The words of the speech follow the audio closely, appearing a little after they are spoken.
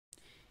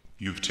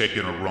You've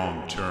taken a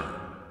wrong turn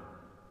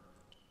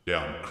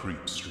down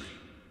Creep Street.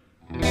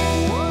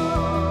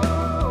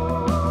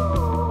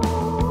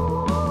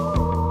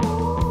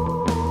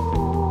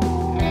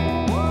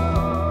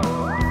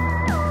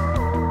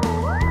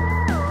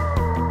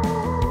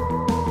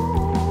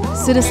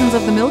 Citizens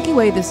of the Milky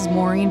Way, this is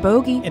Maureen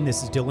Bogey. And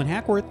this is Dylan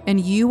Hackworth. And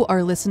you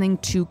are listening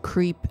to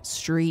Creep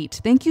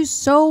Street. Thank you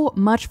so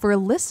much for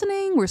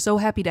listening. We're so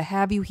happy to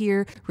have you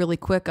here. Really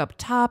quick up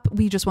top,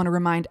 we just want to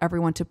remind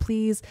everyone to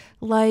please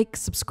like,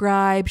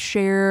 subscribe,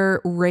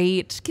 share,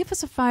 rate. Give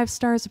us a 5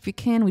 stars if you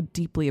can. We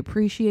deeply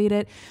appreciate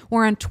it.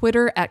 We're on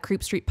Twitter at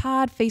Creep Street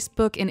Pod,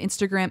 Facebook and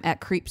Instagram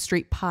at Creep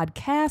Street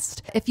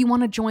Podcast. If you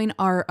want to join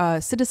our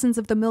Citizens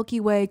of the Milky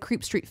Way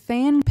Creep Street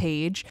fan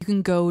page, you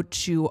can go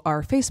to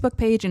our Facebook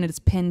page and it's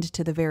pinned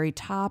to the very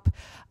top.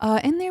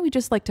 And there we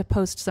just like to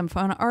post some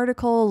fun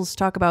articles,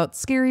 talk about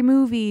scary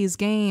movies,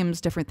 games,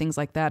 different things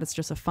like that. It's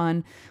just a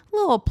fun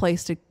little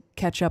place to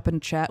catch up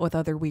and chat with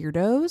other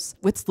weirdos.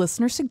 It's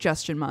Listener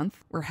Suggestion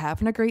Month. We're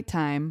having a great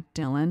time.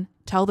 Dylan,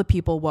 tell the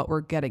people what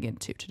we're getting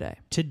into today.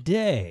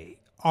 Today,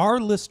 our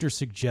listener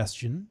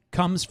suggestion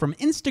comes from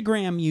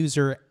Instagram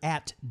user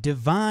at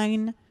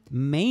Divine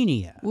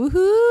Mania.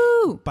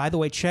 Woohoo! By the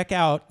way, check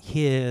out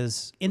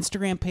his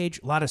Instagram page.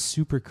 A lot of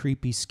super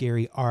creepy,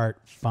 scary art,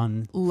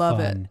 fun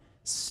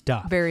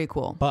stuff. Very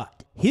cool.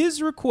 But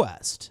his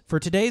request for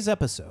today's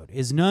episode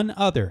is none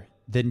other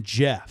than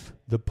Jeff,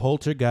 the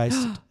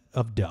Poltergeist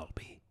of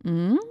Dalby.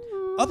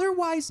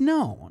 Otherwise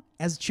known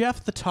as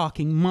Jeff the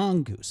Talking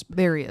Mongoose.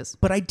 There he is.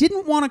 But I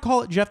didn't want to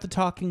call it Jeff the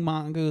Talking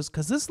Mongoose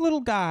because this little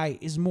guy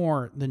is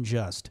more than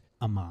just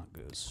a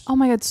mongoose. Oh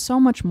my God, so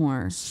much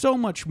more. So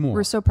much more.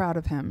 We're so proud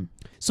of him.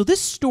 So this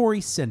story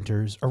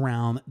centers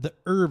around the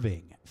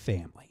Irving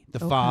family. The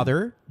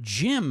father,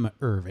 Jim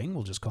Irving,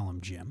 we'll just call him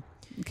Jim.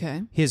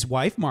 Okay. His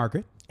wife,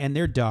 Margaret, and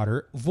their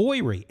daughter,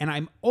 Voirrey. And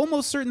I'm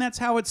almost certain that's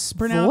how it's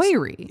pronounced.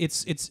 Voirrey?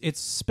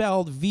 It's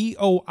spelled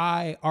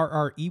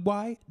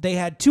Voirrey. They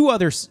had 2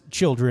 other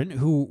children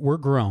who were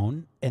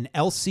grown, an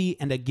Elsie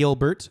and a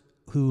Gilbert,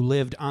 who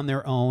lived on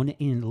their own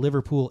in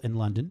Liverpool and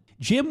London.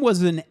 Jim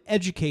was an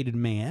educated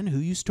man who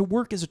used to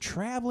work as a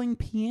traveling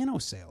piano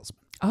salesman.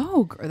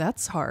 Oh,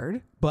 that's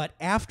hard. But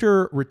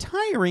after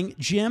retiring,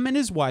 Jim and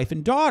his wife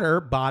and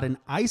daughter bought an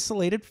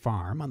isolated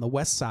farm on the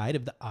west side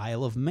of the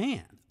Isle of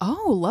Man.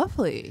 Oh,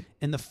 lovely.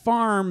 And the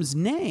farm's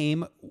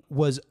name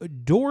was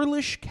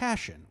Dorlish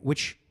Cashin,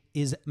 which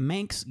is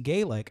Manx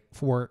Gaelic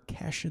for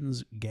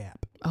Cashin's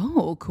Gap.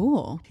 Oh,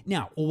 cool.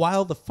 Now,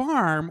 while the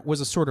farm was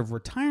a sort of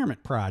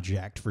retirement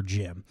project for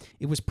Jim,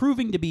 it was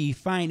proving to be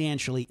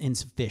financially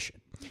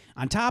insufficient.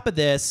 On top of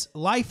this,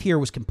 life here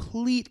was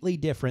completely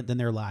different than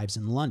their lives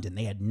in London.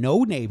 They had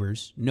no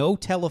neighbors, no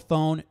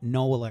telephone,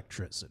 no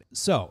electricity.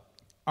 So,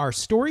 our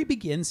story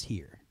begins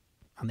here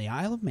on the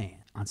Isle of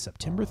Man on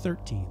September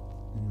 13th,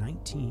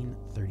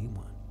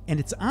 1931. And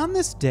it's on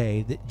this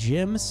day that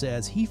Jim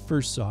says he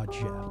first saw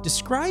Jeff,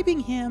 describing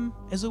him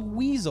as a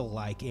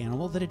weasel-like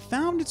animal that had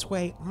found its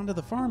way onto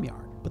the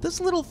farmyard. But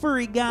this little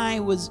furry guy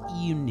was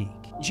unique.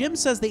 Jim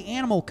says the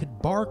animal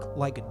could bark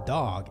like a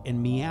dog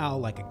and meow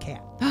like a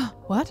cat.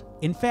 What?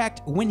 In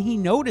fact, when he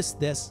noticed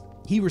this,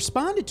 he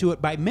responded to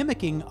it by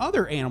mimicking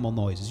other animal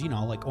noises,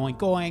 like oink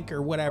oink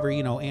or whatever,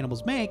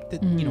 animals make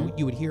that,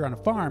 you would hear on a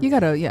farm. You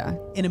gotta, yeah.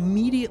 And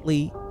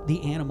immediately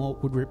the animal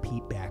would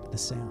repeat back the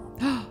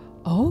sound.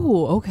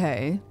 Oh,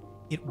 okay.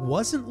 It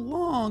wasn't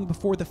long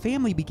before the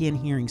family began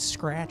hearing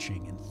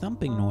scratching and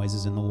thumping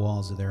noises in the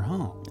walls of their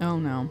home. Oh,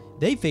 no.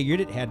 They figured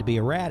it had to be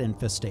a rat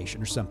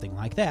infestation or something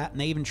like that, and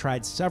they even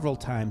tried several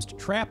times to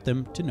trap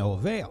them to no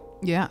avail.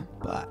 Yeah.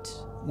 But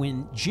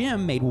when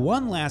Jim made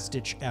one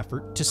last-ditch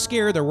effort to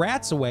scare the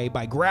rats away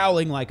by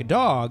growling like a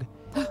dog,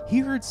 he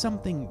heard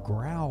something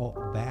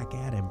growl back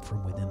at him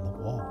from within the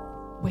wall.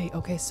 Wait,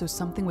 okay, so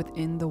something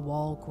within the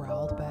wall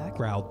growled back?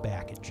 Growled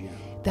back at Jim.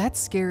 That's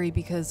scary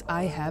because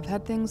I have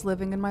had things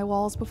living in my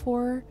walls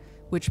before,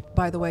 which,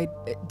 by the way,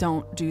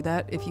 don't do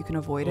that if you can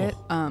avoid it.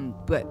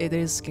 But it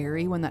is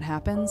scary when that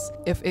happens.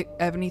 If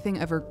anything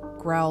ever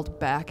growled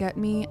back at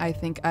me, I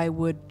think I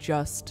would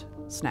just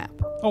snap.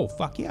 Oh,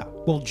 fuck yeah.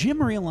 Well,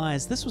 Jim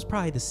realized this was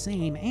probably the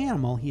same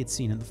animal he had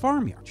seen in the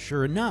farmyard.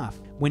 Sure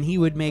enough, when he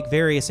would make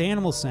various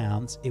animal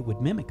sounds, it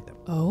would mimic them.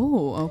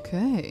 Oh,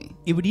 okay.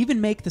 It would even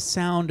make the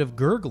sound of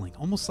gurgling,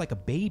 almost like a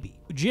baby.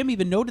 Jim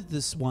even noted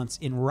this once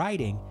in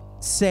writing,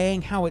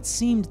 saying how it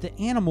seemed the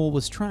animal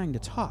was trying to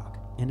talk.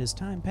 And as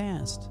time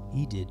passed,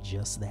 he did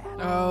just that.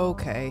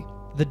 Okay.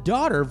 The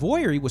daughter,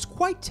 Voirrey, was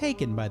quite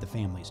taken by the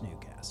family's new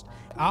guest.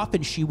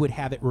 Often she would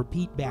have it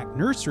repeat back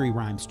nursery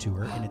rhymes to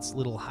her in its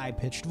little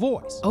high-pitched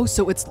voice. Oh,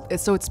 so it's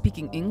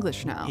speaking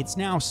English now. It's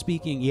now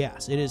speaking,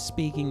 yes, it is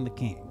speaking the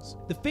King's.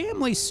 The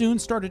family soon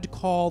started to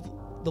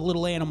call the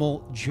little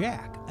animal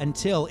Jack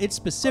until it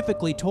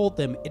specifically told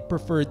them it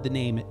preferred the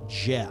name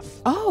Jeff.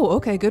 Oh,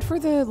 okay, good for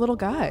the little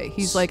guy.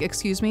 He's like,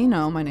 excuse me,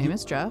 no, my name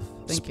is Jeff.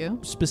 Thank you.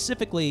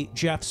 Specifically,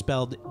 Jeff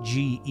spelled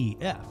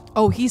G-E-F.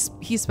 Oh, he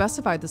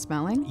specified the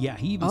spelling? Yeah,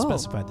 he even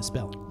specified the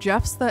spelling.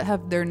 Jeffs that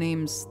have their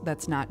names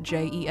that's not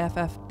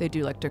J-E-F-F, they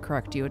do like to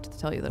correct you to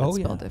tell you that it's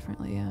spelled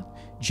differently, yeah.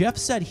 Jeff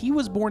said he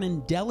was born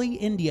in Delhi,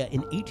 India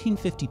in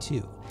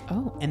 1852.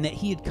 Oh. And that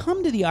he had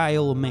come to the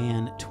Isle of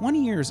Man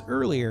 20 years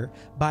earlier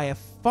by a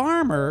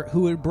farmer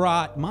who had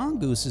brought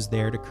mongooses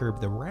there to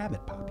curb the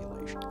rabbit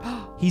population.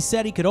 He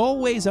said he could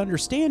always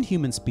understand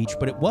human speech,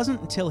 but it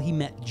wasn't until he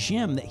met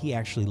Jim that he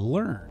actually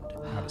learned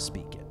how to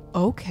speak it.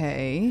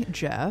 Okay,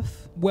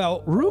 Jeff.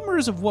 Well,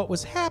 rumors of what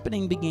was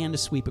happening began to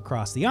sweep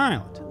across the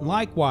island.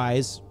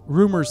 Likewise,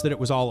 rumors that it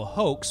was all a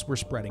hoax were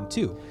spreading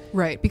too.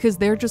 Right, because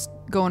they're just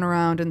going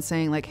around and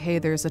saying like, hey,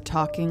 there's a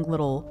talking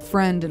little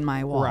friend in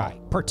my wall. Right.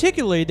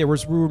 Particularly, there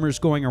was rumors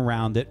going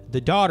around that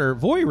the daughter,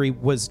 Voiri,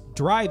 was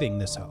driving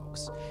this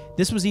hoax.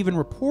 This was even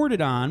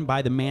reported on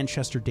by the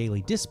Manchester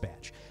Daily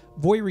Dispatch.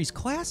 Voiri's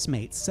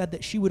classmates said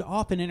that she would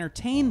often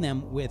entertain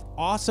them with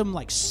awesome,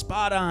 like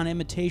spot-on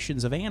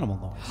imitations of animal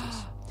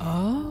noises.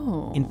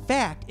 Oh. In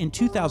fact, in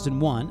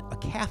 2001, a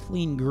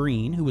Kathleen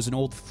Green, who was an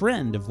old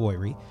friend of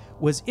Voiri,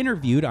 was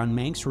interviewed on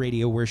Manx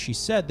Radio where she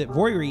said that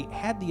Voiri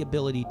had the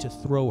ability to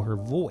throw her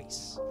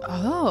voice.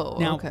 Oh,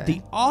 Now, okay.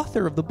 the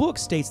author of the book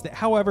states that,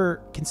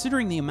 however,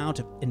 considering the amount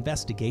of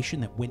investigation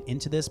that went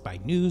into this by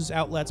news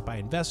outlets, by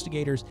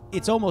investigators,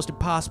 it's almost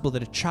impossible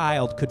that a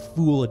child could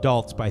fool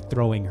adults by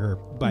throwing her,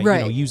 by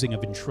using a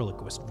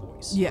ventriloquist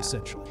voice,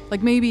 essentially.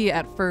 Like maybe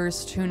at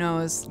first, who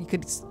knows, you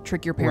could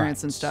trick your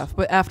parents and stuff,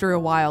 but after a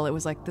while it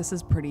was like, this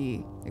is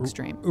pretty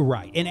extreme.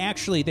 Right. And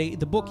actually,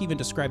 the book even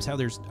describes how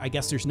there's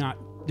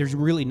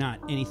really not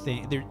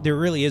anything, there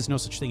really is no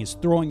such thing as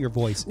throwing your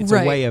voice. It's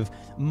a way of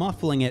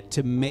muffling it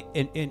to make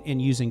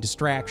and using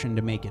distraction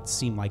to make it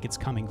seem like it's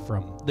coming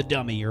from the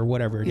dummy or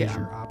whatever it is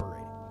you're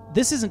operating.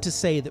 This isn't to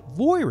say that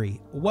Voiri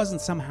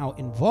wasn't somehow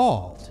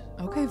involved.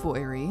 Okay,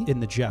 Voiri. In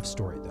the Jeff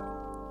story, though.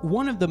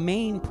 One of the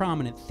main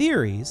prominent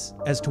theories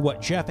as to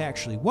what Jeff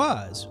actually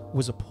was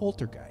a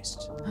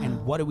poltergeist.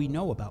 And what do we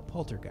know about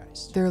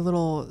poltergeists? They're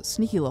little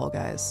sneaky little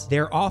guys.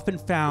 They're often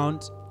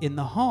found in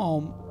the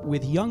home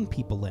with young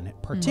people in it,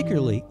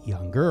 particularly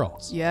young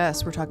girls.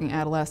 Yes, we're talking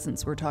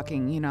adolescence. We're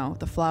talking,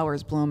 the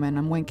flowers blooming.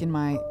 I'm winking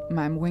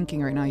I'm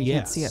winking right now. You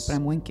can't see it, but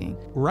I'm winking.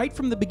 Right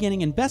from the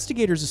beginning,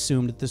 investigators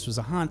assumed that this was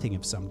a haunting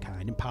of some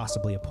kind and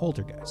possibly a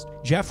poltergeist.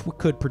 Jeff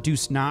could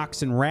produce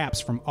knocks and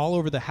raps from all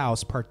over the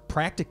house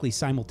practically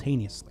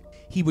simultaneously.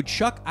 He would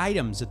chuck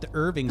items at the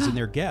Irvings and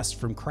their guests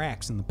from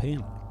cracks in the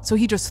paneling. So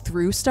he just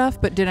threw stuff,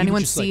 but did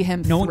anyone see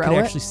him throw it? No one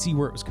could actually see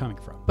where it was coming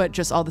from. But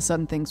just all of a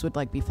sudden things would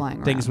be flying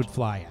around. Things would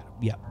fly at him,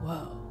 yep.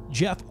 Whoa.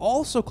 Jeff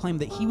also claimed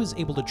that he was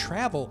able to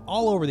travel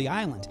all over the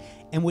island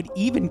and would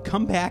even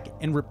come back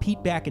and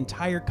repeat back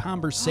entire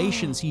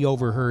conversations he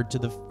overheard to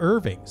the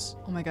Irvings.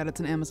 Oh my God, it's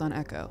an Amazon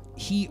Echo.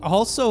 He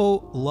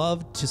also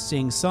loved to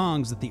sing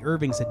songs that the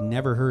Irvings had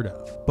never heard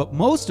of. But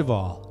most of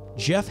all,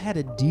 Jeff had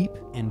a deep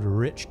and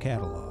rich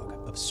catalog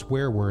of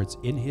swear words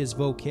in his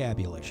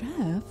vocabulary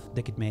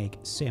that could make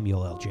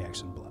Samuel L.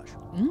 Jackson blush.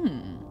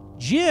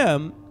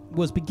 Jim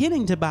was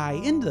beginning to buy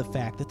into the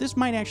fact that this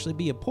might actually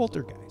be a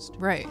poltergeist.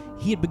 Right.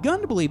 He had begun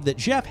to believe that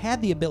Jeff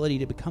had the ability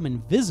to become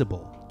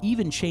invisible,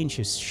 even change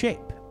his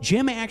shape.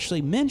 Jim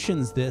actually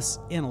mentions this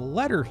in a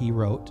letter he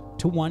wrote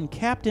to one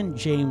Captain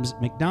James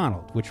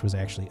McDonald, which was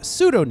actually a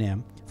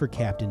pseudonym for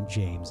Captain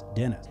James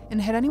Dennis.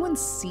 And had anyone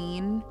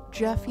seen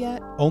Jeff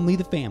yet? Only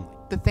the family.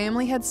 The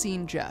family had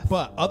seen Jeff.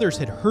 But others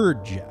had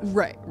heard Jeff.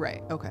 Right,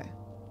 okay.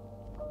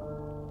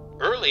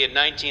 Early in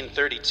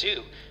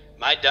 1932,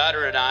 my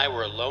daughter and I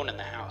were alone in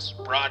the house,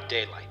 broad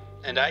daylight,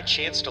 and I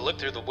chanced to look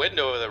through the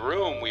window of the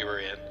room we were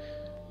in,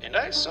 and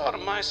I saw to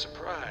my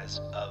surprise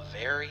a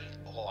very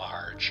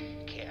large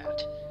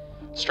cat,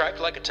 striped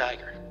like a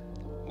tiger.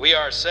 We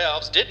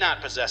ourselves did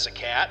not possess a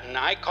cat, and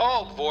I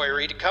called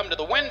Voiri to come to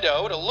the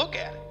window to look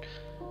at it.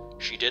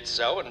 She did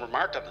so and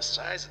remarked on the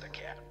size of the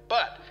cat,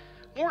 but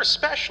more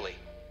especially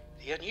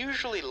the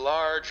unusually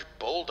large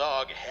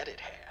bulldog head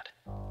it had.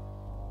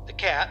 The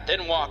cat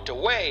then walked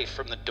away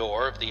from the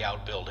door of the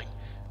outbuilding,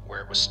 where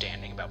it was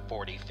standing about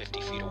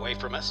 40-50 feet away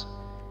from us,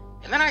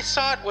 and then I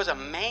saw it was a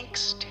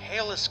Manx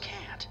tailless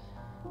cat.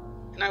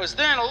 And I was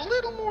then a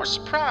little more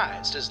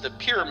surprised, as the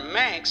pure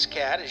Manx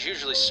cat is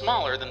usually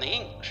smaller than the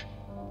English.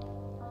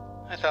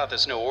 I thought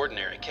this no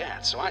ordinary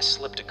cat, so I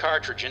slipped a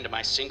cartridge into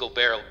my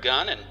single-barrel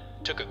gun and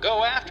took a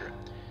go after it.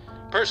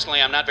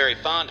 Personally, I'm not very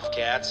fond of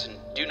cats and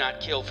do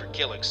not kill for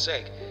killing's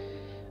sake.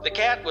 The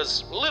cat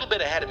was a little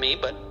bit ahead of me,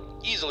 but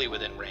easily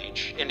within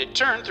range, and it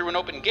turned through an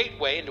open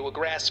gateway into a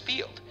grass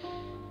field.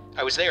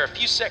 I was there a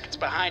few seconds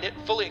behind it,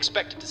 fully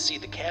expected to see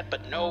the cat,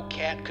 but no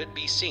cat could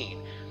be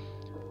seen.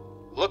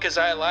 Look as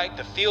I liked,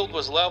 the field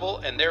was level,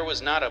 and there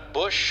was not a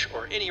bush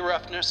or any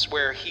roughness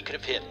where he could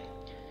have hidden.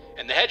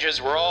 And the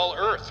hedges were all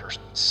earth, or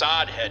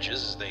sod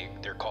hedges, as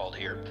they're called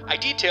here. I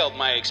detailed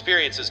my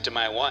experiences to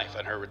my wife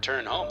on her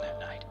return home that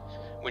night.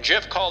 When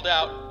Jeff called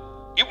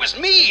out, "It was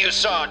me you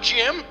saw,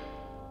 Jim!"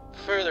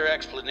 Further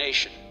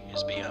explanation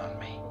is beyond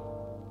me.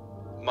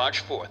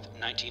 March 4th,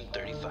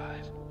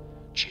 1935.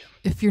 Jim.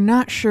 If you're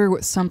not sure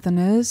what something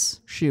is,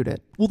 shoot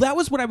it. Well, that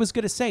was what I was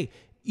going to say.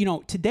 You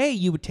know, today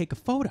you would take a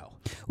photo.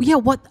 Well, yeah,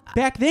 what?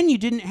 Back then you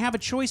didn't have a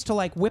choice to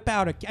like whip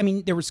out I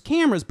mean, there was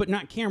cameras, but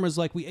not cameras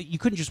like you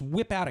couldn't just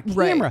whip out a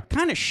camera. Right.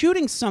 Kind of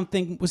shooting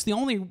something was the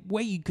only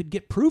way you could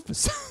get proof of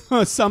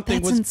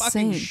something. That's was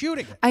insane. fucking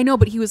shooting it. I know,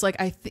 but he was like,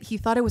 he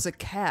thought it was a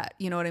cat.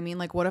 You know what I mean?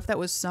 Like, what if that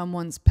was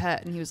someone's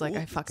pet? And he was like,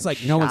 I fucking It's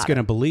like, no one's shot going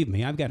to it. believe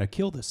me. I've got to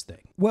kill this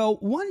thing. Well,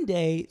 one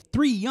day,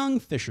 3 young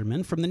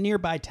fishermen from the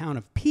nearby town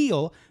of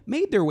Peel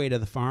made their way to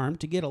the farm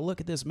to get a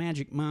look at this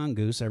magic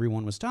mongoose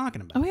everyone was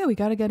talking about. Oh, yeah, we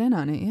got to get in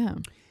on it, yeah.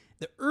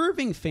 The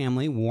Irving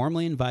family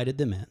warmly invited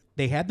them in.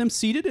 They had them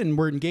seated and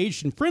were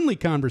engaged in friendly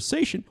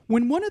conversation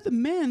when one of the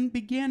men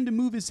began to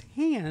move his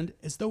hand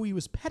as though he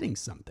was petting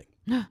something.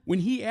 When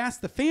he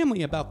asked the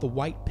family about the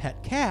white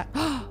pet cat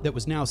that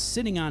was now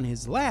sitting on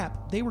his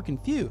lap, they were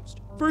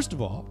confused. First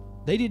of all,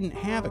 they didn't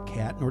have a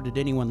cat, nor did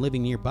anyone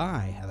living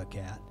nearby have a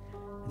cat.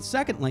 And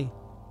secondly,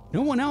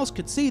 no one else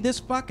could see this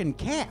fucking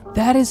cat.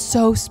 That is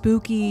so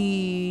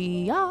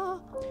spooky. Ah.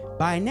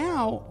 By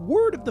now,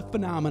 word of the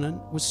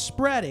phenomenon was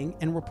spreading,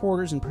 and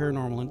reporters and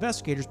paranormal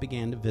investigators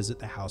began to visit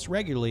the house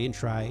regularly and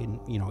try and,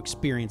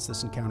 experience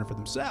this encounter for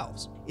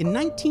themselves. In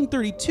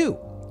 1932,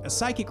 a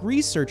psychic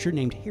researcher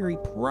named Harry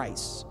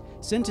Price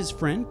sent his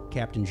friend,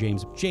 Captain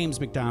James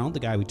McDonald, the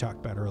guy we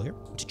talked about earlier,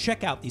 to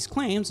check out these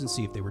claims and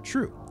see if they were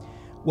true.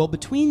 Well,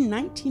 between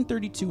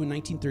 1932 and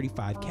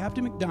 1935,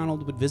 Captain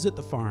McDonald would visit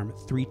the farm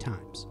 3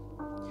 times.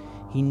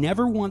 He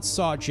never once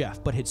saw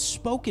Jeff, but had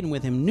spoken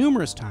with him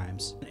numerous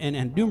times,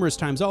 and numerous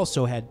times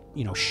also had,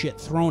 shit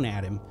thrown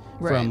at him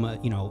from,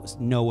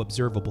 no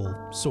observable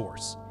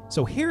source.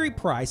 So Harry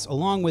Price,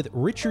 along with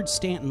Richard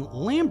Stanton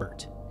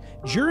Lambert,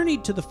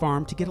 journeyed to the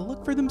farm to get a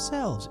look for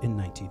themselves in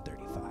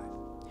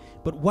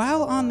 1935. But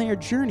while on their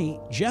journey,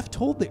 Jeff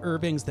told the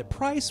Irvings that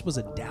Price was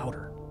a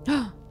doubter,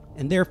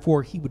 and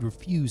therefore he would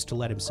refuse to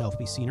let himself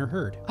be seen or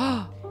heard.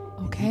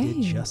 Okay. And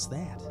he did just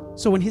that.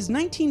 So in his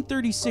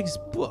 1936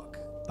 book,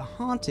 The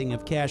Haunting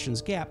of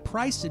Cashin's Gap,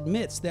 Price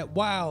admits that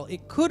while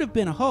it could have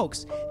been a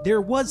hoax,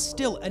 there was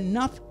still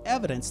enough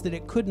evidence that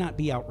it could not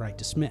be outright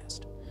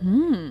dismissed.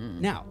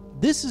 Now,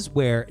 this is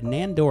where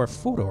Nandor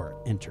Fodor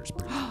enters.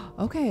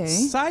 Okay.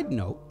 Side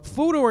note,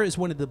 Fodor is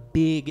one of the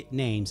big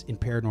names in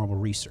paranormal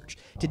research.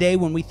 Today,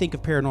 when we think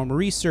of paranormal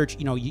research,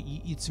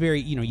 it's very,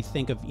 you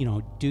think of,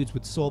 dudes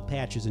with soul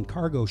patches and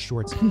cargo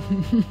shorts.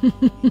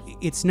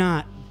 It's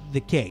not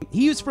the case.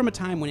 He was from a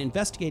time when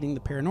investigating the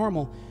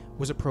paranormal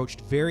was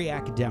approached very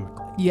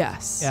academically.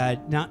 Yes.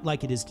 Not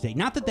like it is today.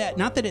 Not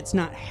that it's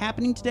not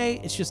happening today.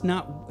 It's just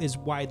not as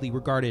widely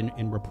regarded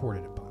and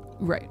reported upon.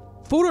 Right.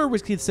 Fodor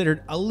was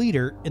considered a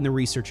leader in the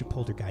research of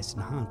poltergeists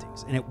and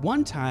hauntings, and at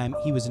one time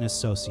he was an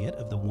associate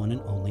of the one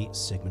and only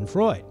Sigmund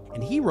Freud.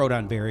 And he wrote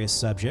on various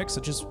subjects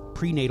such as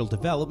prenatal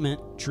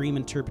development, dream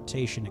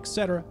interpretation,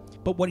 etc.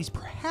 But what he's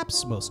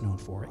perhaps most known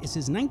for is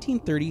his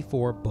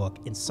 1934 book,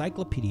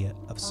 Encyclopedia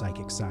of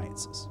Psychic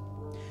Sciences.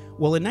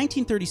 Well, in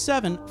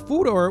 1937,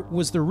 Fodor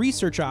was the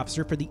research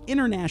officer for the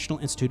International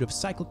Institute of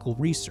Psychical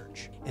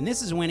Research. And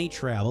this is when he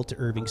traveled to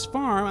Irving's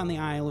farm on the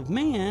Isle of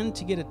Man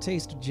to get a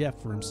taste of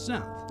Jeff for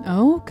himself.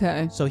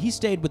 Okay. So he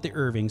stayed with the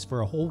Irvings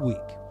for a whole week.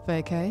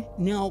 Vacay.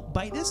 Now,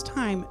 by this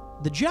time,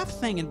 the Jeff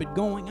thing had been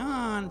going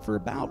on for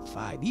about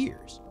 5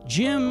 years.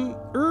 Jim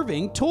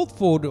Irving told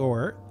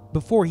Fodor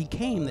before he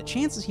came that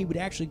chances he would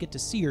actually get to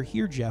see or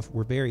hear Jeff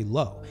were very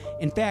low.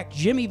 In fact,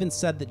 Jim even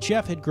said that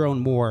Jeff had grown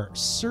more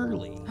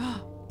surly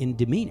in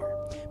demeanor.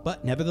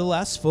 But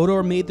nevertheless,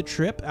 Fodor made the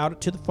trip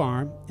out to the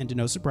farm, and to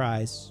no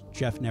surprise,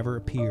 Jeff never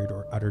appeared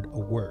or uttered a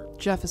word.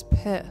 Jeff is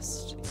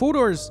pissed.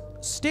 Fodor's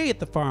stay at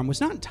the farm was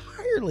not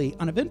entirely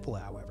uneventful,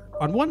 however.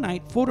 On one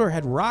night, Fodor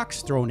had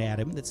rocks thrown at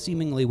him that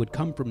seemingly would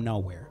come from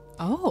nowhere.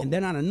 Oh. And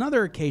then on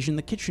another occasion,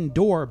 the kitchen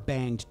door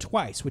banged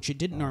twice, which it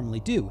didn't normally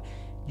do.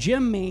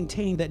 Jim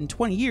maintained that in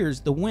 20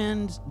 years,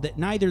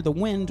 neither the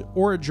wind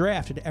or a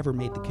draft had ever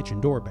made the kitchen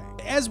door bang.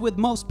 As with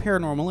most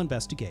paranormal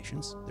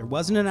investigations, there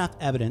wasn't enough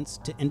evidence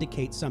to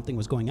indicate something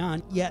was going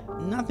on, yet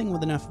nothing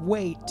with enough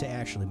weight to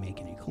actually make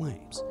any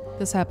claims.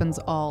 This happens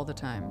all the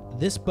time.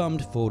 This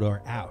bummed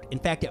Fodor out. In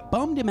fact, it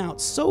bummed him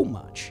out so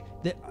much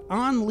that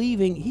on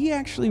leaving, he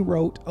actually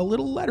wrote a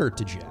little letter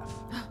to Jeff.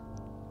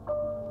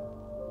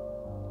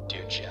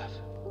 Dear Jeff,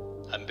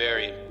 I'm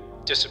very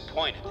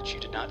disappointed that you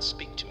did not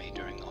speak to me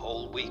during the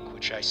whole week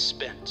which I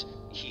spent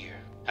here.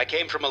 I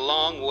came from a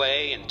long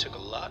way and took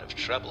a lot of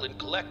trouble in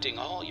collecting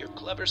all your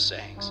clever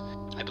sayings.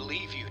 I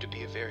believe you to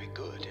be a very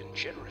good and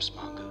generous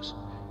mongoose.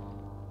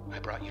 I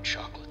brought you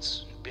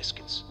chocolates and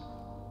biscuits,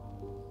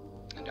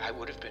 and I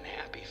would have been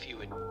happy if you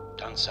had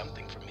done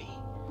something for me.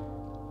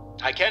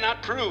 I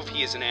cannot prove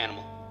he is an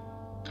animal.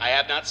 I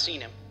have not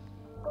seen him.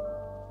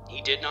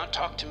 He did not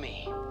talk to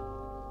me.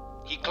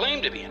 He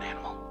claimed to be an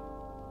animal,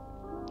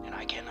 and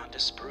I cannot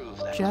disprove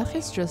that Jeff claim.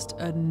 is just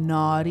a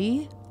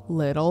naughty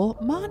little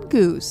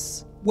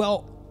mongoose.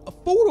 Well,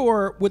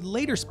 Fodor would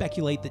later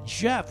speculate that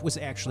Jeff was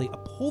actually a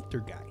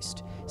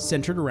poltergeist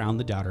centered around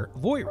the daughter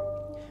of Oirin.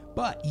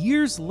 But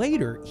years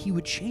later, he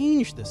would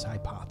change this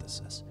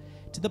hypothesis.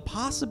 to the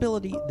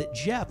possibility that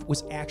Jeff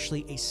was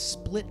actually a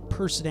split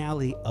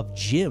personality of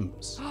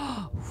Jim's.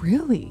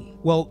 Really?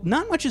 Well,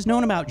 not much is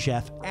known about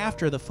Jeff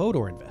after the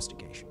Fodor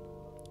investigation.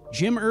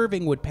 Jim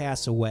Irving would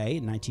pass away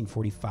in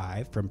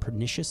 1945 from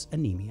pernicious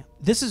anemia.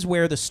 This is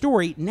where the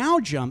story now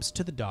jumps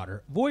to the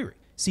daughter, Voiry.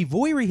 See,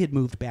 Voiry had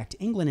moved back to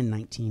England in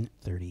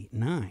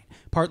 1939,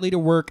 partly to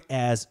work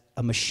as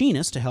a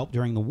machinist to help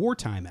during the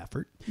wartime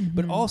effort,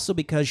 but also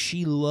because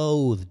she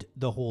loathed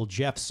the whole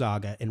Jeff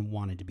saga and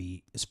wanted to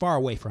be as far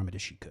away from it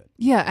as she could.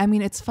 Yeah, I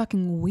mean, it's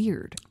fucking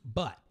weird.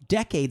 But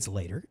decades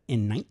later,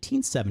 in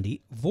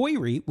 1970,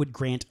 Voiry would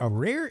grant a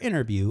rare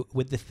interview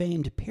with the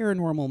famed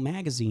paranormal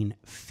magazine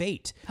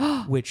Fate,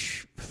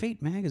 which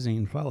Fate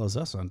magazine follows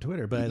us on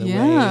Twitter, by the way.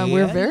 Yeah,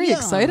 we're very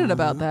excited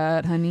about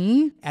that,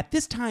 honey. At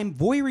this time,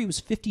 Voiry was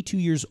 52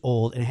 years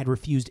old and had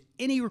refused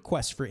any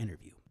request for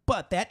interview.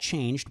 But that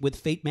changed with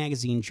Fate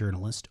magazine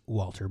journalist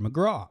Walter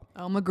McGraw.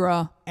 Oh,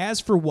 McGraw. As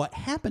for what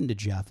happened to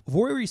Jeff,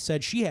 Voiry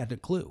said she had a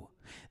clue.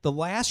 The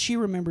last she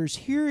remembers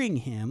hearing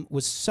him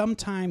was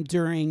sometime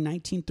during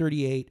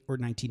 1938 or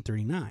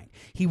 1939.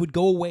 He would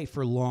go away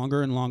for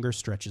longer and longer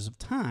stretches of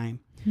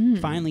time.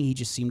 Finally, he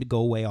just seemed to go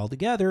away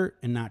altogether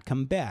and not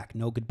come back.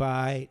 No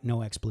goodbye,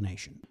 no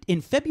explanation.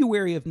 In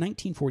February of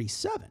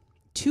 1947,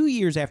 2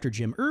 years after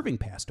Jim Irving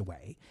passed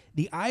away,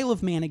 the Isle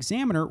of Man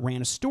Examiner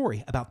ran a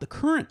story about the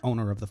current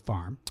owner of the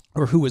farm,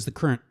 or who was the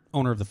current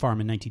owner of the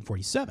farm in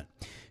 1947,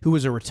 who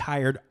was a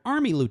retired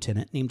Army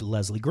lieutenant named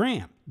Leslie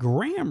Graham.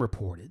 Graham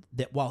reported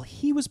that while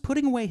he was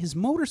putting away his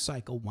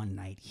motorcycle one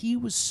night, he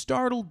was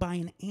startled by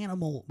an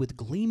animal with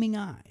gleaming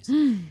eyes.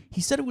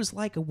 He said it was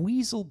like a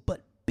weasel,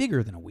 but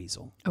bigger than a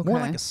weasel, more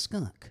like a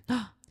skunk.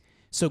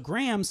 So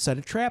Graham set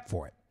a trap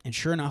for it. And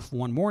sure enough,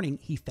 one morning,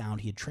 he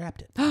found he had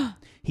trapped it.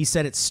 He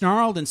said it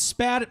snarled and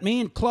spat at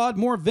me and clawed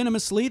more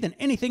venomously than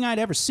anything I'd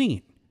ever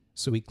seen.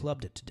 So he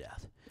clubbed it to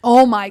death.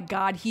 Oh my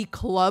God, he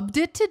clubbed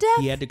it to death?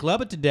 He had to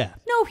club it to death.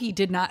 No, he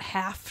did not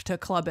have to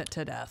club it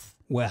to death.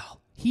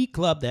 Well, he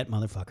clubbed that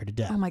motherfucker to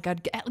death. Oh my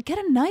God, get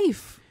a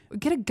knife.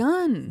 Get a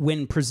gun.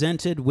 When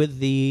presented with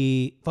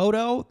the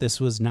photo, this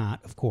was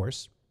not, of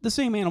course, the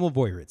same animal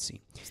Voiry had seen.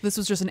 So this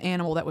was just an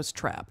animal that was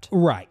trapped.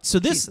 Right. So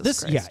this,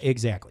 yeah,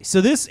 exactly. So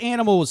this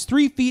animal was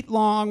 3 feet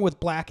long with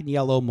black and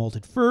yellow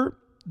molted fur.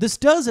 This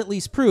does at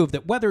least prove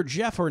that whether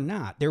Jeff or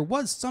not, there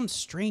was some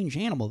strange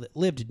animal that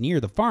lived near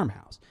the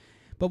farmhouse.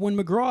 But when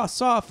McGraw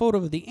saw a photo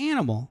of the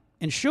animal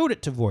and showed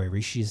it to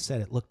Voiry, she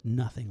said it looked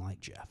nothing like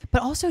Jeff.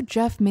 But also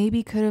Jeff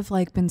maybe could have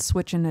like been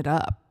switching it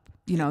up.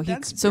 You know,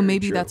 so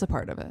maybe true. that's a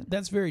part of it.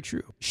 That's very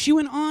true. She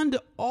went on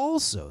to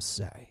also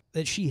say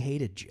that she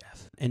hated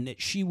Jeff and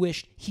that she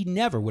wished he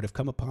never would have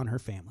come upon her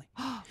family.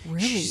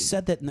 Really? She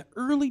said that in the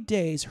early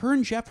days, her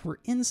and Jeff were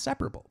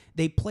inseparable.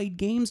 They played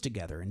games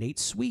together and ate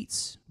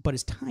sweets. But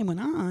as time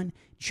went on,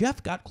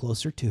 Jeff got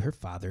closer to her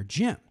father,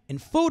 Jim.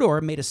 And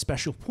Fodor made a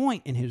special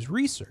point in his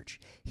research.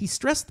 He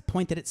stressed the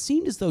point that it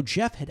seemed as though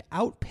Jeff had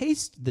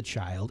outpaced the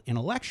child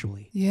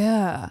intellectually.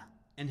 Yeah.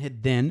 And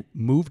had then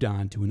moved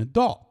on to an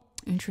adult.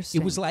 Interesting.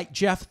 It was like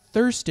Jeff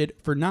thirsted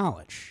for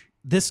knowledge.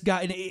 This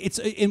guy,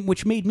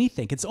 which made me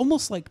think, it's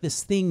almost like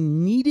this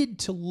thing needed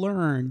to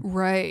learn.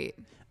 Right.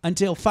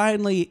 Until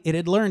finally it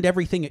had learned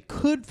everything it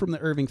could from the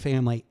Irving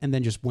family and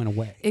then just went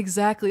away.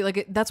 Exactly.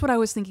 Like that's what I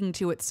was thinking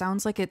too. It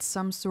sounds like it's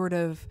some sort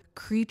of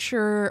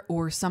creature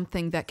or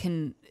something that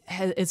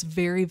is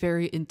very,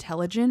 very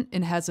intelligent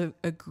and has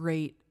a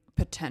great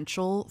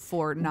potential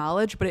for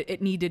knowledge, but it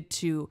needed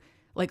to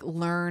like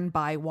learn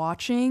by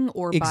watching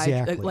or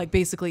by like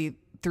basically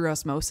through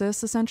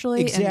osmosis, essentially.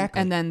 Exactly.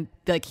 And then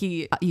like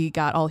he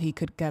got all he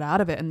could get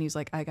out of it, and he's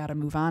like, I got to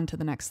move on to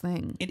the next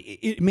thing.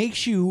 It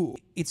makes you,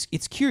 it's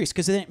curious,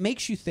 because then it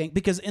makes you think,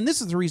 and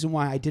this is the reason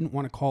why I didn't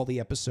want to call the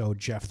episode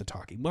Jeff the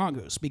Talking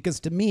Mongoose, because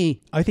to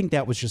me, I think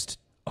that was just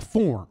a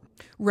form.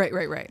 Right.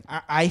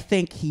 I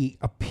think he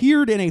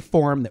appeared in a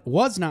form that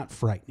was not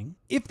frightening.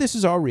 If this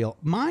is all real,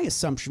 my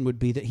assumption would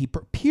be that he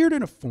appeared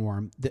in a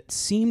form that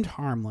seemed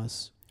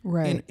harmless.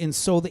 Right. And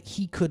so that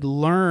he could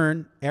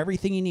learn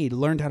everything he needed,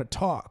 learned how to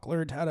talk,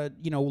 learned how to,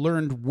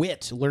 learned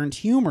wit, learned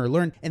humor,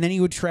 and then he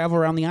would travel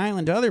around the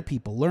island to other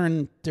people,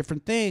 learn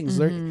different things.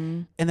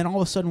 And then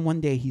all of a sudden one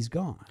day he's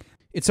gone.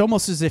 It's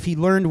almost as if he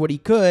learned what he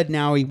could.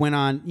 Now he went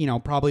on,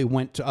 probably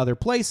went to other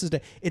places.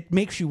 It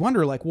makes you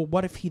wonder, like, well,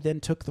 what if he then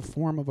took the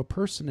form of a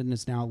person and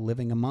is now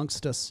living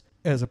amongst us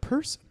as a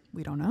person?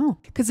 We don't know.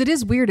 Because it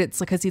is weird. It's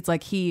because it's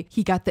like he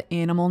got the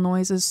animal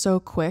noises so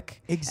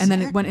quick. Exactly. And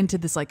then it went into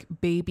this like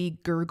baby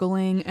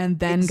gurgling and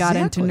then got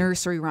into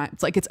nursery rhymes.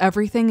 It's like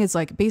everything is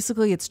like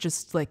basically it's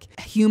just like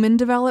human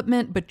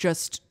development, but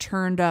just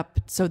turned up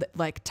so that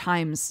like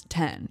times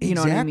 10. You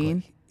know what I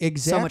mean?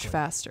 Exactly. So much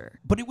faster.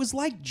 But it was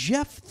like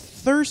Jeff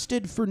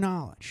thirsted for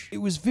knowledge. It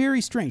was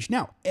very strange.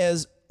 Now,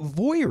 as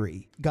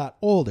Voiry got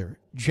older,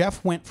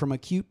 Jeff went from a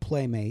cute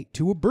playmate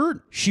to a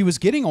burden. She was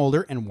getting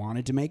older and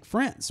wanted to make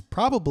friends.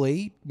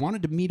 Probably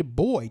wanted to meet a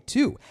boy,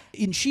 too.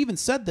 And she even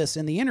said this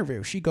in the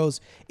interview. She goes,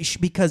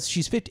 because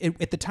she's 50,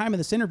 at the time of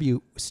this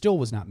interview, still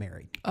was not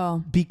married.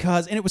 Oh.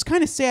 And it was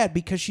kind of sad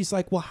because she's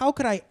like, well, how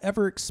could I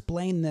ever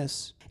explain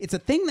this? It's a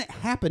thing that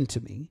happened to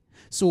me.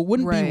 So it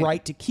wouldn't be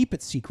right to keep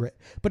it secret.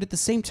 But at the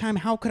same time,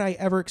 how could I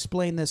ever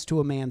explain this to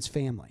a man's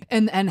family?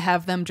 And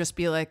have them just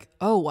be like,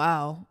 oh,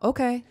 wow,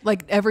 okay.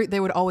 Like they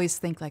would always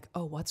think like,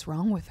 oh, what's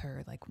wrong with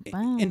her? Like,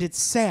 wow. And it's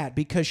sad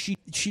because she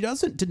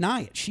doesn't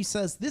deny it. She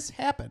says, this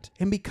happened.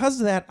 And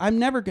because of that, I'm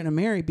never going to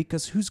marry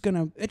because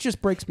it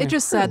just breaks my heart. It's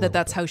just sad that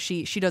that's how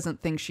she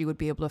doesn't think she would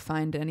be able to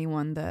find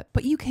anyone that,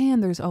 but you can.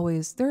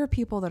 There are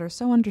people that are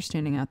so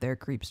understanding out there,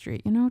 Creep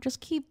Street, just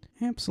keep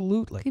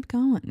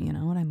going. You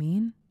know what I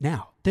mean?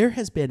 Now, there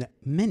has been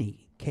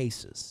many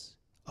cases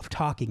of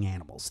talking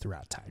animals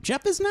throughout time.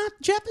 Jeff is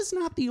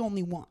not the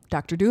only one.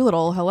 Dr.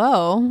 Doolittle,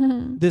 hello.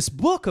 This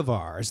book of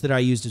ours that I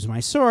used as my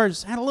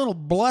source had a little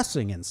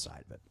blessing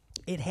inside of it.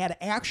 It had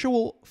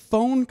actual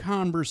phone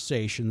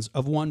conversations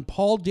of one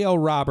Paul Dale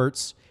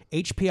Roberts,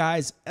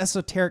 HPI's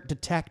esoteric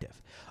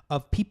detective,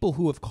 of people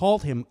who have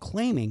called him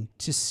claiming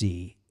to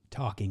see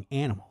talking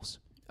animals.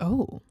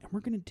 Oh. And we're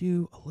going to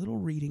do a little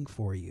reading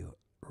for you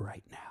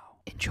right now.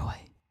 Enjoy.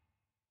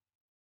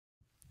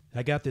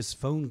 I got this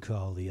phone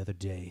call the other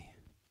day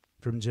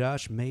from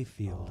Josh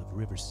Mayfield of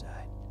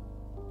Riverside.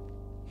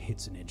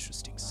 It's an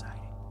interesting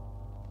sighting.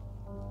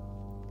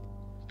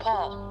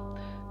 Paul,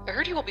 I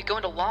heard you will be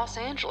going to Los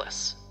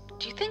Angeles.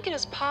 Do you think it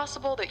is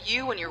possible that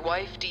you and your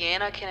wife,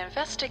 Deanna, can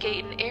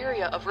investigate an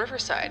area of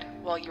Riverside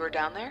while you are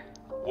down there?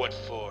 What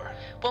for?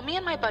 Well, me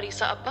and my buddy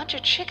saw a bunch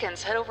of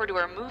chickens head over to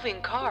our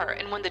moving car,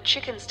 and when the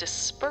chickens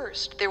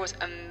dispersed, there was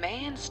a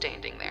man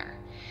standing there.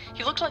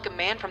 He looked like a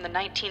man from the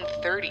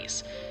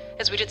 1930s.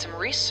 As we did some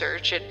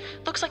research, it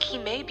looks like he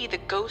may be the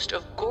ghost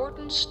of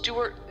Gordon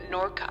Stewart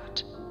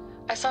Norcott.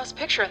 I saw his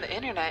picture on the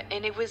internet,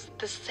 and it was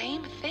the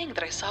same thing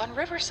that I saw in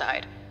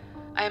Riverside.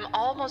 I am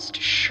almost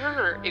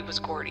sure it was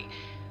Gordy.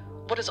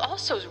 What is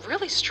also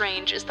really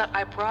strange is that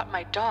I brought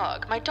my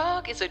dog. My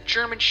dog is a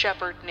German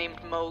Shepherd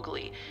named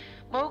Mowgli.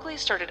 Mowgli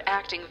started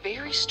acting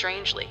very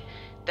strangely.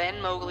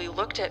 Then Mowgli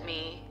looked at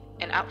me,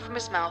 and out from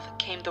his mouth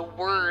came the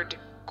word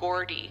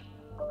Gordy.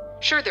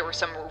 Sure, there were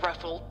some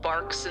ruffled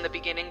barks in the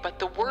beginning, but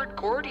the word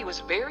Gordy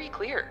was very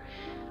clear.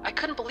 I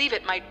couldn't believe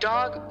it. My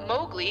dog,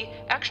 Mowgli,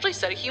 actually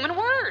said a human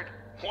word.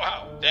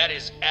 Wow, that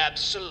is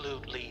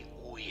absolutely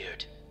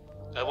weird.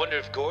 I wonder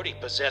if Gordy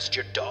possessed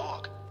your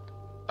dog.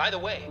 By the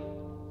way,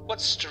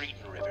 what street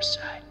in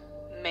Riverside?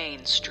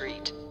 Main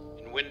Street.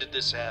 And when did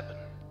this happen?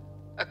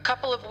 A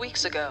couple of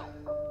weeks ago.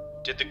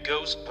 Did the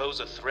ghost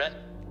pose a threat?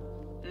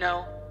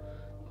 No,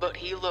 but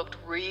he looked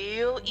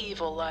real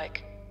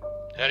evil-like.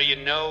 How do you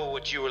know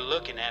what you were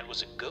looking at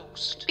was a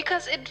ghost?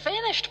 Because it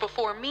vanished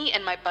before me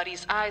and my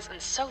buddy's eyes, and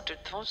so did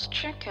those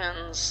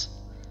chickens.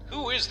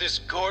 Who is this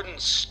Gordon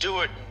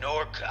Stewart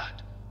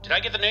Norcott? Did I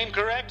get the name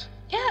correct?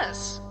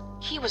 Yes.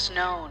 He was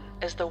known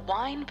as the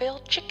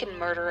Wineville Chicken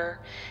Murderer,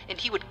 and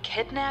he would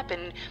kidnap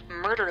and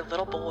murder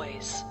little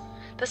boys.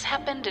 This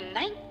happened in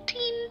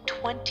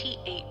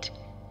 1928.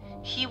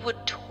 He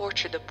would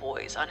torture the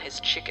boys on his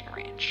chicken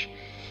ranch.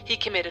 He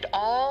committed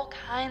all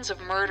kinds of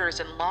murders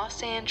in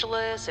Los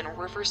Angeles and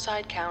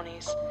Riverside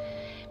counties.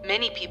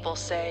 Many people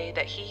say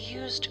that he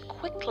used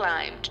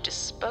quicklime to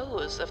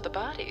dispose of the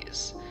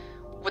bodies.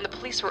 When the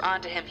police were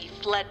onto him, he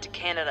fled to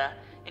Canada,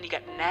 and he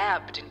got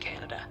nabbed in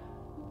Canada.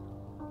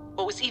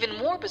 What was even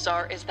more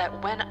bizarre is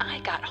that when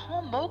I got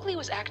home, Mowgli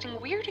was acting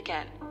weird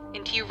again,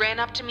 and he ran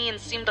up to me and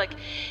seemed like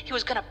he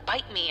was gonna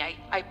bite me.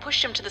 I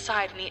pushed him to the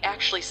side, and he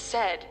actually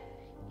said,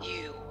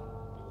 "You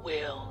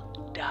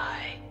will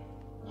die."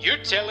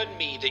 You're telling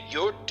me that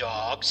your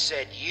dog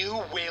said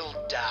you will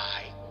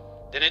die?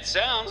 Then it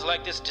sounds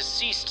like this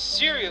deceased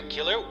serial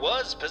killer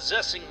was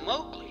possessing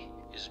Mowgli.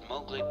 Is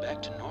Mowgli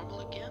back to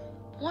normal again?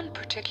 One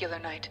particular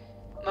night,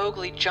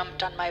 Mowgli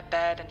jumped on my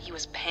bed and he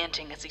was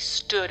panting as he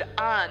stood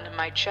on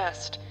my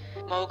chest.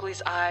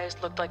 Mowgli's eyes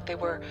looked like they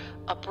were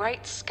a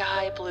bright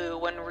sky blue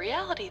when in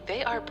reality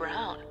they are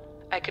brown.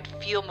 I could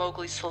feel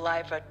Mowgli's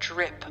saliva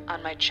drip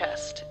on my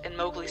chest, and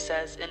Mowgli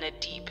says in a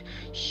deep,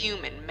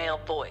 human male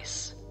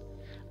voice,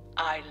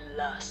 "I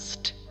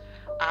lust,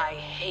 I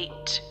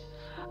hate,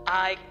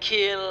 I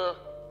kill."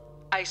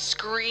 I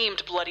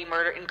screamed bloody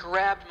murder and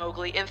grabbed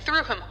Mowgli and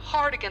threw him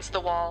hard against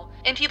the wall,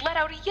 and he let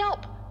out a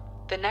yelp.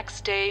 The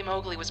next day,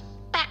 Mowgli was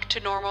back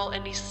to normal,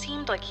 and he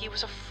seemed like he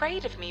was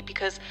afraid of me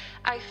because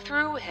I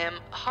threw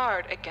him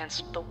hard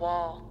against the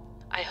wall.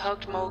 I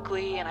hugged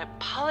Mowgli and I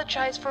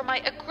apologized for my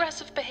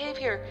aggressive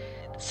behavior.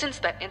 Since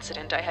that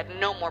incident, I had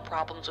no more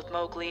problems with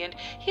Mowgli, and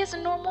he is a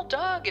normal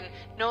dog, and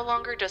no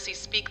longer does he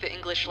speak the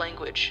English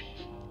language.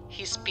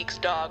 He speaks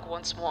dog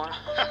once more.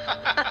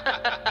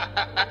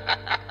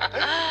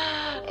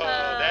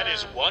 That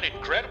is one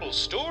incredible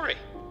story.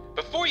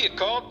 Before you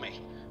called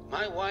me,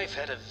 my wife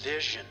had a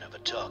vision of a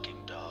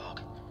talking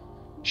dog.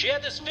 She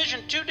had this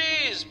vision 2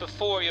 days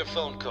before your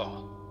phone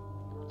call.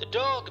 The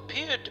dog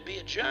appeared to be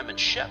a German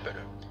Shepherd,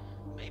 or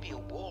maybe maybe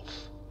a wolf,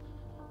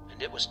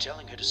 and it was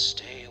telling her to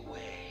stay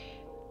away.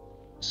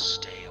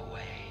 Stay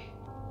away.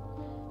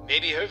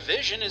 Maybe her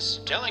vision is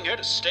telling her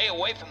to stay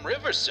away from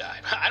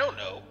Riverside. I don't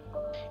know.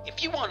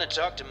 If you want to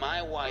talk to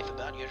my wife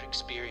about your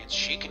experience,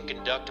 she can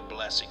conduct a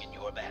blessing in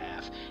your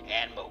behalf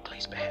and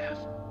Mowgli's behalf.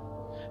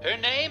 Her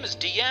name is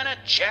Deanna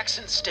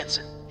Jackson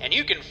Stinson, and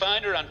you can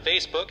find her on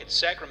Facebook at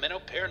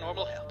Sacramento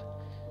Paranormal Help.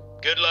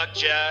 Good luck,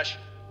 Josh.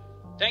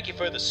 Thank you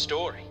for the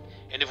story,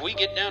 and if we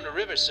get down to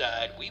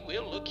Riverside, we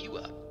will look you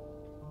up.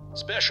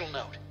 Special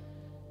note.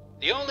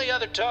 The only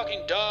other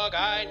talking dog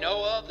I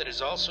know of that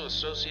is also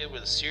associated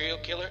with a serial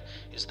killer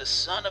is the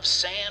Son of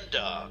Sam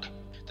dog.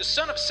 The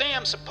Son of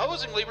Sam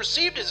supposedly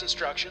received his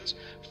instructions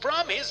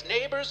from his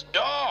neighbor's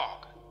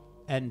dog.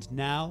 And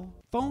now,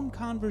 phone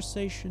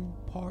conversation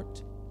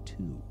part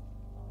 2.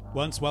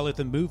 Once while at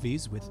the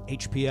movies with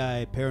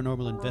HPI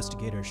paranormal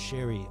investigator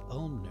Sherry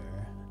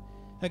Ulmner,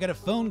 I got a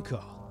phone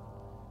call.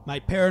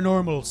 My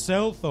paranormal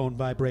cell phone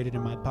vibrated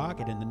in my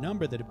pocket and the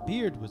number that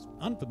appeared was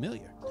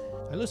unfamiliar.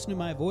 I listened to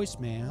my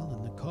voicemail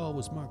and the call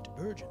was marked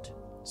urgent.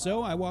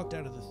 So I walked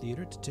out of the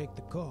theater to take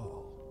the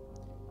call.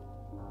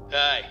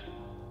 Hi.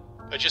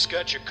 I just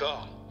got your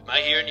call. Am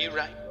I hearing you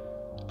right?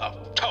 A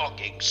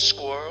talking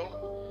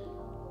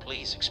squirrel?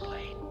 Please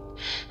explain.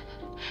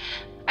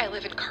 I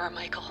live in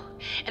Carmichael,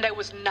 and I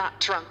was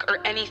not drunk or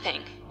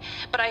anything.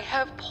 But I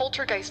have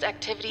poltergeist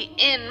activity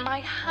in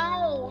my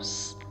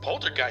house.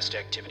 Poltergeist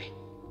activity?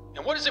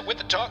 And what is it with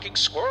the talking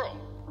squirrel?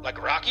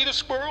 Like Rocky the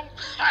Squirrel?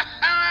 Ha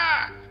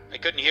ha! I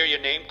couldn't hear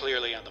your name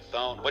clearly on the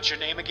phone. What's your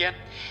name again?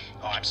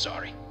 Oh, I'm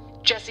sorry.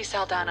 Jesse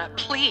Saldana,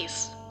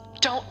 please,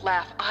 don't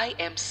laugh. I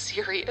am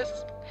serious.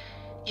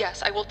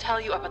 Yes, I will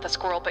tell you about the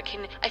squirrel, but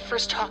can I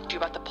first talk to you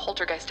about the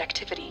poltergeist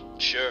activity?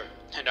 Sure,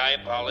 and I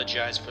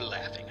apologize for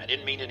laughing. I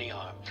didn't mean any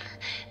harm.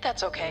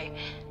 That's okay.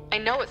 I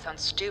know it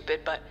sounds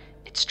stupid, but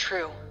it's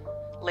true.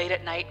 Late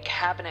at night,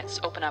 cabinets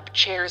open up,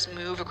 chairs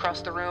move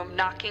across the room,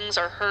 knockings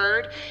are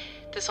heard.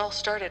 This all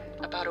started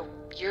about a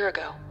year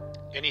ago.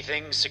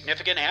 Anything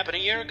significant happen a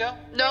year ago?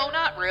 No,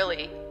 not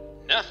really.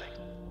 Nothing.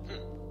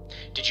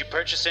 Did you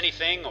purchase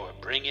anything or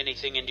bring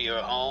anything into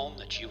your home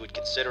that you would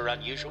consider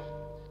unusual?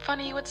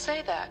 Funny you would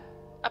say that.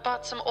 I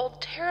bought some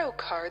old tarot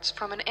cards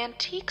from an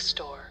antique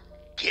store.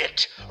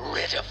 Get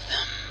rid of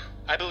them.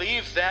 I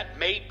believe that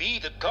may be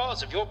the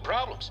cause of your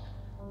problems.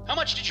 How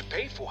much did you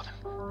pay for them?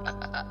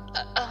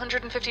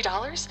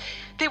 $150?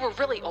 They were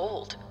really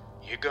old.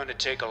 You're going to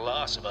take a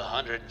loss of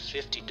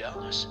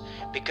 $150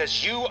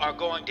 because you are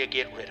going to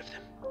get rid of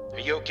them. Are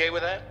you okay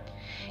with that?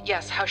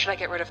 Yes, how should I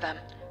get rid of them?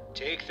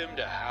 Take them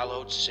to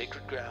hallowed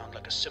sacred ground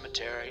like a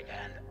cemetery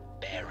and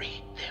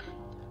bury them.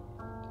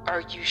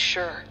 Are you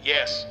sure?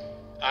 Yes,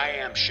 I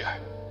am sure.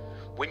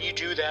 When you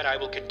do that, I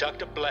will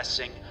conduct a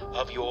blessing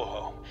of your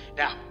home.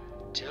 Now,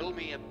 tell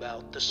me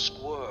about the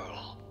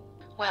squirrel.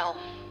 Well,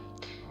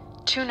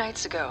 2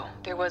 nights ago,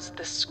 there was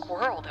this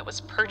squirrel that was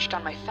perched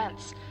on my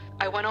fence.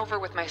 I went over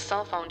with my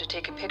cell phone to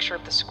take a picture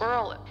of the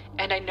squirrel,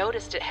 and I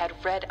noticed it had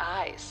red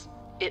eyes.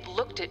 It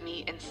looked at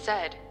me and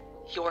said,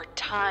 "Your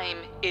time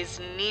is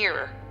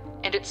near,"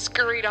 and it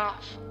scurried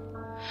off.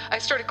 I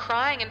started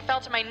crying and fell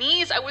to my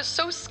knees. I was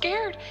so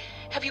scared.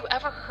 Have you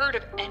ever heard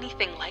of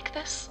anything like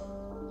this?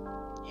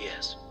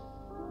 Yes.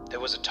 There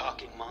was a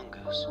talking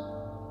mongoose.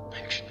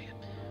 Actually,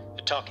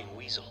 a talking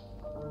weasel.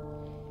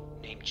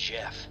 Named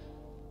Jeff.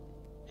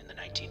 In the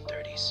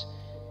 1930s.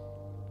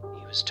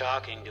 He was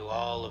talking to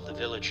all of the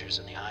villagers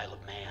in the Isle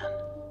of Man.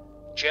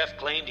 Jeff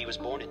claimed he was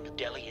born in New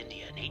Delhi,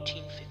 India in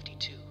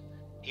 1852.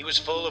 He was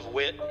full of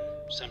wit and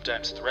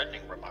sometimes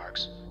threatening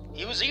remarks.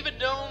 He was even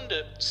known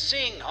to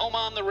sing Home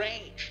on the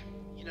Range.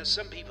 You know,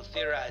 some people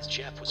theorize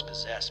Jeff was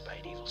possessed by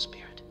an evil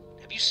spirit.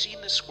 Have you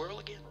seen this squirrel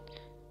again?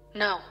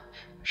 No.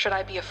 Should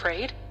I be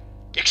afraid?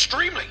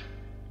 Extremely!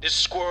 This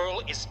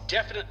squirrel is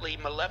definitely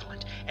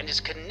malevolent and is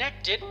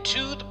connected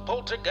to the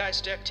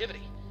poltergeist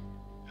activity.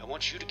 I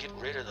want you to get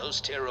rid of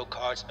those tarot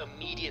cards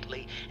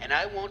immediately, and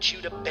I want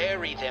you to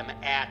bury them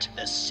at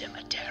the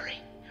cemetery.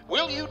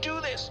 Will you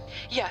do this?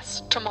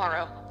 Yes,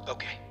 tomorrow.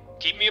 Okay.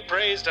 Keep me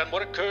appraised on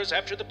what occurs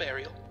after the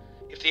burial.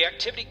 If the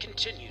activity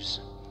continues,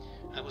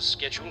 I will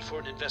schedule for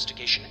an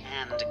investigation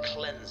and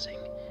cleansing.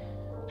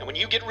 And when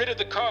you get rid of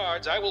the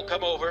cards, I will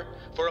come over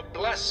for a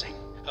blessing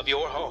of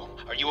your home.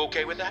 Are you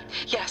okay with that?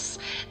 Yes.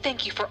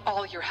 Thank you for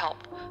all your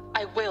help.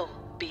 I will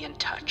be in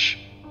touch.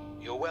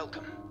 You're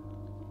welcome.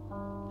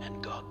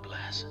 And God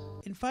bless.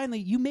 And finally,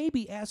 you may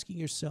be asking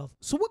yourself,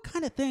 so what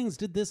kind of things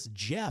did this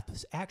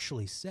Jeff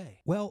actually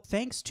say? Well,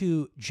 thanks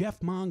to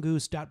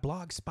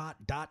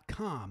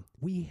jeffmongoose.blogspot.com,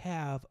 we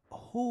have a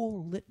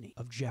whole litany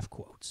of Jeff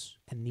quotes.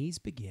 And these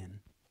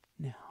begin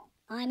now.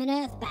 I'm an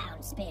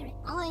earthbound spirit.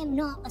 I am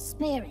not a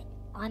spirit.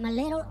 I'm a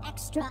little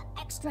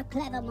extra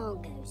clever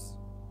mongoose.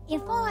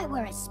 If I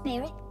were a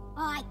spirit,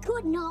 I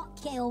could not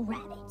kill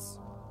rabbits.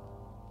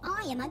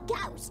 I am a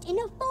ghost in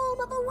the form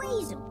of a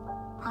weasel.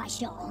 I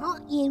shall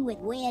haunt you with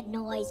weird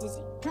noises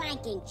and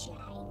clanking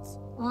chains.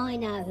 I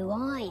know who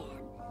I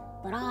am,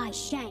 but I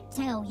shan't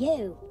tell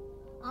you.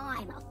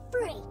 I'm a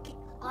freak.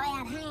 I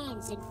have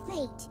hands and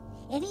feet.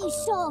 If you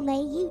saw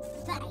me, you'd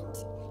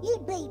faint.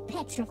 You'd be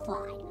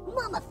petrified,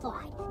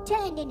 mummified,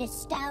 turned into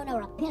stone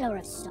or a pillar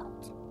of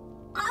salt.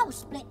 I'll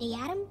split the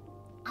atom.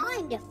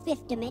 I'm the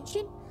fifth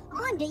dimension.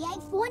 I'm the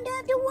eighth wonder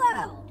of the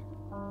world.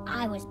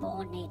 I was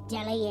born near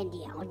Delhi,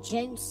 India on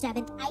June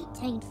 7th,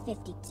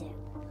 1852.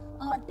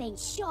 I've been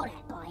shot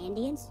at by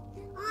Indians.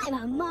 I'm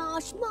a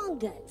marsh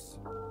mongoose.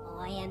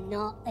 I am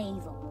not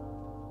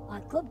evil. I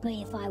could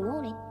be if I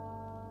wanted.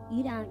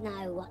 You don't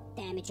know what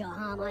damage or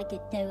harm I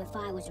could do if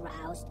I was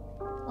roused.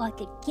 I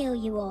could kill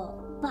you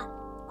all, but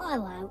I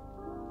won't.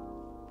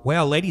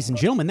 Well, ladies and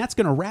gentlemen, that's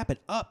going to wrap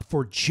it up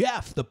for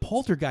Jeff, the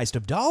Poltergeist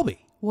of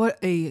Dalby. What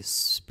a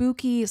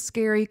spooky,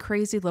 scary,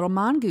 crazy little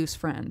mongoose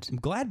friend. I'm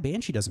glad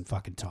Banshee doesn't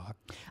fucking talk.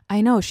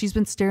 I know, she's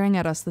been staring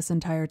at us this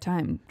entire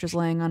time, just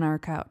laying on our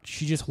couch.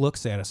 She just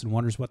looks at us and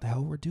wonders what the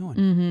hell we're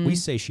doing. We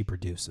say she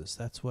produces.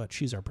 That's what,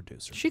 she's our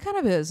producer. She kind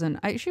of is, and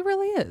she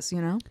really is, you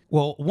know?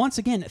 Well, once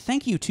again,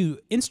 thank you to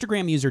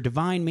Instagram user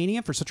Divine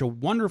Mania for such a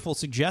wonderful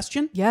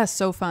suggestion. Yes,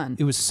 so fun.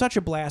 It was such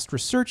a blast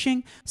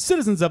researching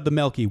Citizens of the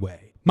Milky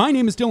Way. My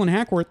name is Dylan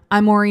Hackworth.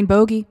 I'm Maureen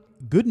Bogey.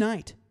 Good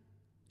night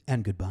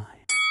and goodbye.